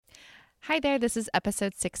Hi there, this is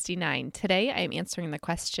episode 69. Today I'm answering the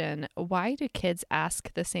question, why do kids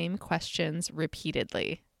ask the same questions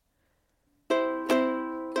repeatedly?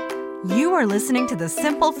 You are listening to the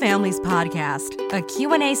Simple Families Podcast, a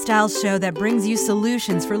Q&A style show that brings you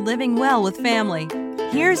solutions for living well with family.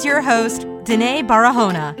 Here's your host, Danae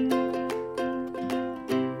Barahona.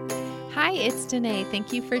 Hi, it's Danae.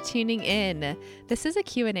 Thank you for tuning in. This is a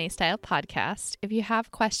Q&A style podcast. If you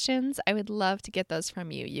have questions, I would love to get those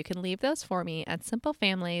from you. You can leave those for me at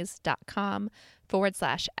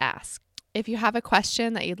simplefamilies.com/ask. If you have a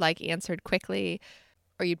question that you'd like answered quickly,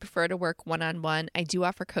 or you'd prefer to work one-on-one, I do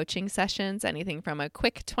offer coaching sessions, anything from a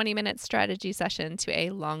quick 20-minute strategy session to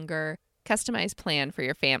a longer customized plan for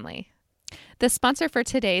your family. The sponsor for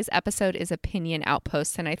today's episode is Opinion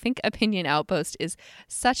Outpost, and I think Opinion Outpost is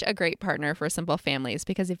such a great partner for Simple Families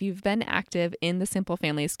because if you've been active in the Simple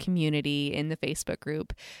Families community in the Facebook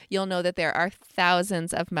group, you'll know that there are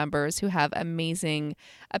thousands of members who have amazing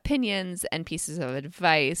opinions and pieces of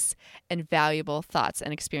advice and valuable thoughts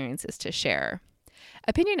and experiences to share.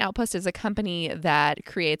 Opinion Outpost is a company that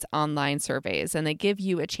creates online surveys, and they give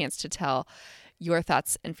you a chance to tell your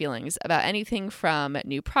thoughts and feelings about anything from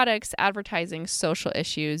new products, advertising, social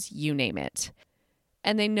issues, you name it.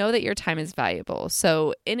 And they know that your time is valuable.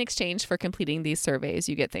 So in exchange for completing these surveys,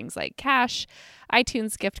 you get things like cash,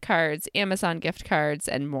 iTunes gift cards, Amazon gift cards,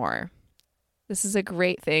 and more. This is a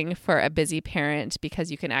great thing for a busy parent because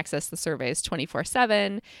you can access the surveys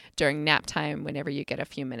 24/7 during nap time whenever you get a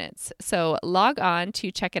few minutes. So log on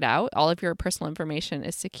to check it out. All of your personal information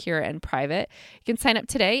is secure and private. You can sign up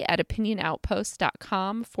today at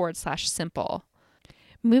opinionoutpost.com/simple.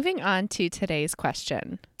 Moving on to today's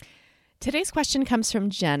question. Today's question comes from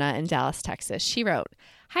Jenna in Dallas, Texas. She wrote,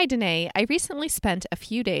 "Hi, Danae. I recently spent a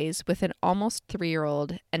few days with an almost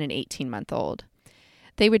 3-year-old and an 18-month-old.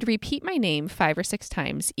 They would repeat my name 5 or 6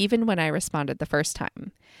 times, even when I responded the first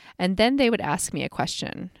time. And then they would ask me a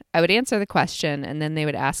question. I would answer the question, and then they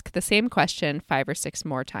would ask the same question 5 or 6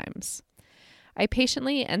 more times. I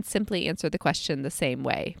patiently and simply answered the question the same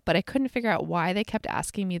way, but I couldn't figure out why they kept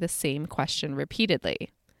asking me the same question repeatedly.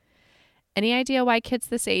 Any idea why kids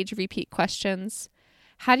this age repeat questions?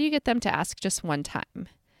 How do you get them to ask just one time?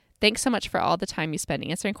 Thanks so much for all the time you spend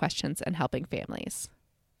answering questions and helping families."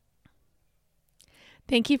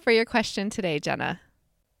 Thank you for your question today, Jenna.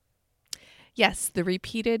 Yes, the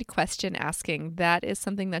repeated question asking, that is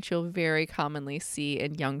something that you'll very commonly see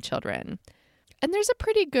in young children. And there's a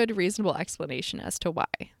pretty good reasonable explanation as to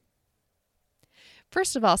why.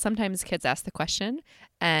 First of all, sometimes kids ask the question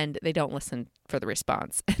and they don't listen for the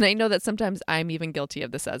response. And I know that sometimes I'm even guilty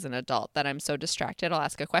of this as an adult, that I'm so distracted. I'll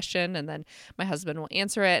ask a question and then my husband will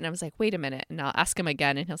answer it. And I was like, wait a minute. And I'll ask him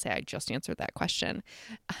again and he'll say, I just answered that question.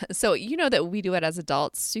 So you know that we do it as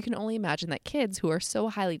adults. So you can only imagine that kids who are so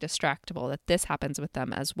highly distractible, that this happens with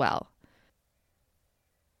them as well.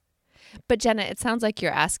 But Jenna, it sounds like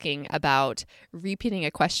you're asking about repeating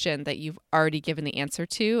a question that you've already given the answer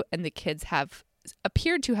to and the kids have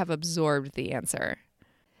appeared to have absorbed the answer.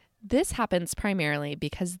 This happens primarily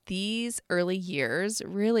because these early years,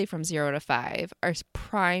 really from 0 to 5, are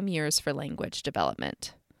prime years for language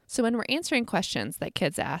development. So when we're answering questions that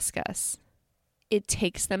kids ask us, it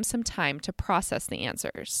takes them some time to process the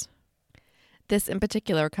answers. This in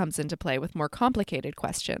particular comes into play with more complicated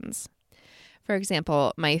questions. For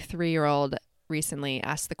example, my 3-year-old recently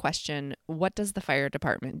asked the question, "What does the fire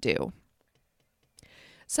department do?"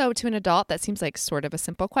 So to an adult, that seems like sort of a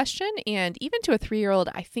simple question. And even to a 3-year-old,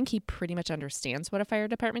 I think he pretty much understands what a fire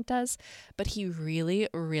department does, but he really,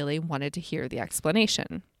 really wanted to hear the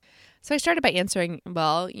explanation. So I started by answering,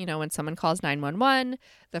 well, when someone calls 911,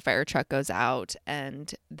 the fire truck goes out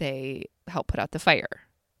and they help put out the fire.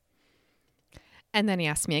 And then he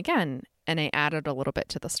asked me again, and I added a little bit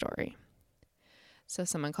to the story. So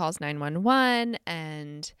someone calls 911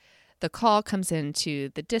 and the call comes into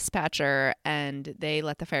the dispatcher and they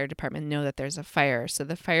let the fire department know that there's a fire. So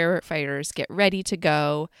the firefighters get ready to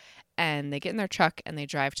go and they get in their truck and they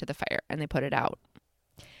drive to the fire and they put it out.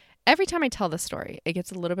 Every time I tell the story, it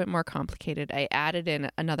gets a little bit more complicated. I added in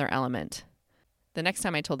another element. The next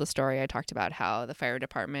time I told the story, I talked about how the fire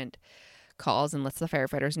department calls and lets the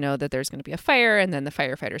firefighters know that there's going to be a fire, and then the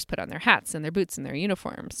firefighters put on their hats and their boots and their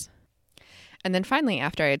uniforms. And then finally,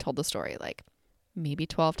 after I had told the story, maybe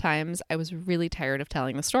 12 times, I was really tired of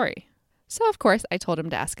telling the story. So, of course, I told him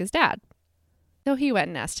to ask his dad. So he went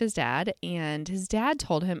and asked his dad, and his dad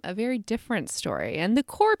told him a very different story. And the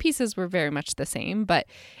core pieces were very much the same, but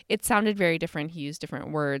it sounded very different. He used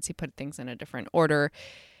different words. He put things in a different order.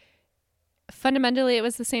 Fundamentally, it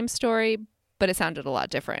was the same story, but it sounded a lot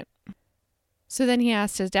different. So then he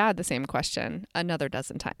asked his dad the same question another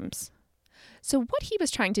dozen times. So what he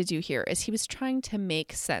was trying to do here is he was trying to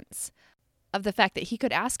make sense of the fact that he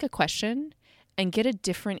could ask a question and get a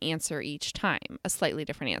different answer each time, a slightly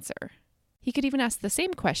different answer. He could even ask the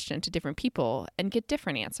same question to different people and get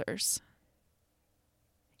different answers.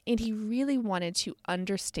 And he really wanted to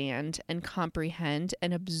understand and comprehend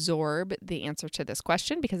and absorb the answer to this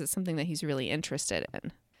question because it's something that he's really interested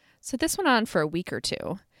in. So this went on for a week or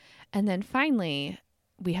two. And then finally,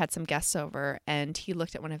 we had some guests over and he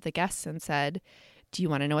looked at one of the guests and said, "Do you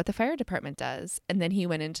want to know what the fire department does?" And then he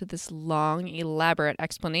went into this long, elaborate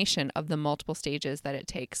explanation of the multiple stages that it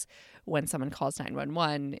takes when someone calls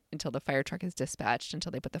 911 until the fire truck is dispatched,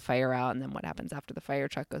 until they put the fire out, and then what happens after the fire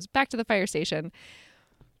truck goes back to the fire station.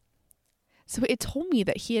 So it told me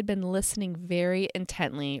that he had been listening very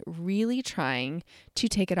intently, really trying to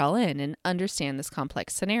take it all in and understand this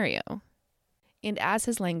complex scenario. And as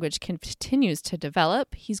his language continues to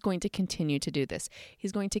develop, he's going to continue to do this.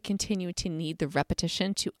 He's going to continue to need the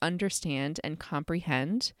repetition to understand and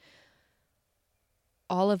comprehend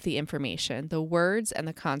all of the information, the words and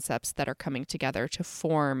the concepts that are coming together to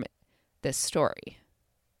form this story.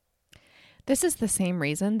 This is the same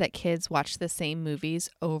reason that kids watch the same movies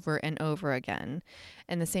over and over again,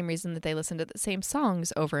 and the same reason that they listen to the same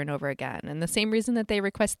songs over and over again, and the same reason that they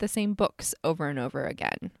request the same books over and over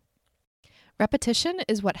again. Repetition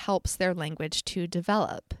is what helps their language to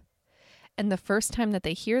develop. And the first time that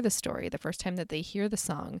they hear the story, the first time that they hear the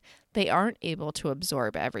song, they aren't able to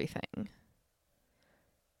absorb everything.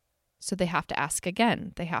 So they have to ask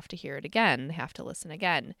again. They have to hear it again. They have to listen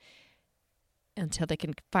again until they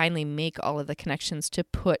can finally make all of the connections to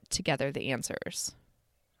put together the answers.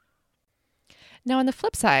 Now, on the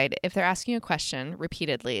flip side, if they're asking a question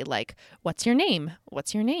repeatedly, like, "What's your name?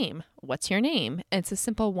 What's your name? What's your name?" and it's a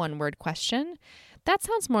simple one-word question, that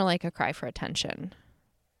sounds more like a cry for attention.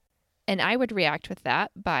 And I would react with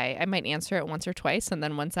that by, I might answer it once or twice, and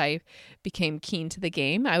then once I became keen to the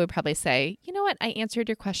game, I would probably say, "You know what? I answered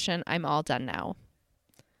your question. I'm all done now."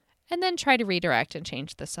 And then try to redirect and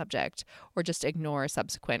change the subject, or just ignore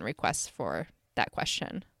subsequent requests for that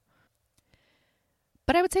question.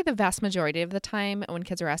 But I would say the vast majority of the time when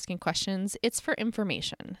kids are asking questions, it's for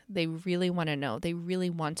information. They really want to know. They really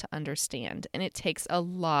want to understand. And it takes a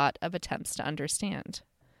lot of attempts to understand.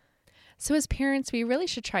 So as parents, we really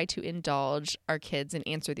should try to indulge our kids and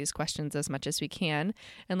answer these questions as much as we can,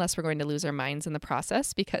 unless we're going to lose our minds in the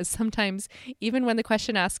process, because sometimes even when the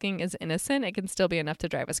question asking is innocent, it can still be enough to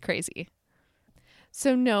drive us crazy.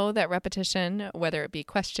 So know that repetition, whether it be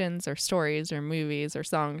questions or stories or movies or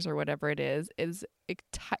songs or whatever it is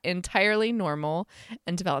entirely normal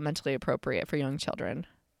and developmentally appropriate for young children.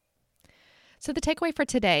 So the takeaway for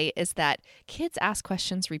today is that kids ask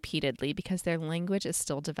questions repeatedly because their language is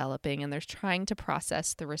still developing and they're trying to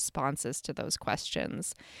process the responses to those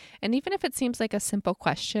questions. And even if it seems like a simple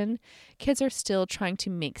question, kids are still trying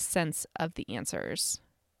to make sense of the answers.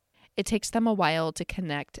 It takes them a while to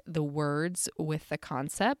connect the words with the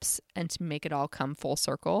concepts and to make it all come full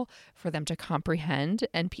circle for them to comprehend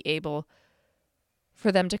and be able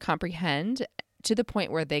for them to comprehend to the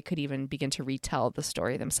point where they could even begin to retell the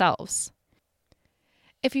story themselves.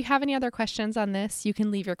 If you have any other questions on this, you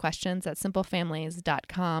can leave your questions at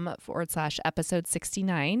simplefamilies.com/episode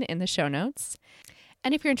 69 in the show notes.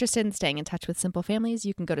 And if you're interested in staying in touch with Simple Families,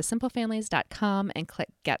 you can go to simplefamilies.com and click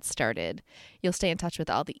Get Started. You'll stay in touch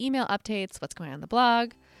with all the email updates, what's going on the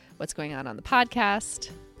blog, what's going on the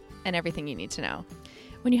podcast, and everything you need to know.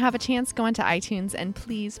 When you have a chance, go onto iTunes and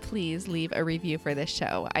please leave a review for this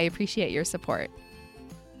show. I appreciate your support.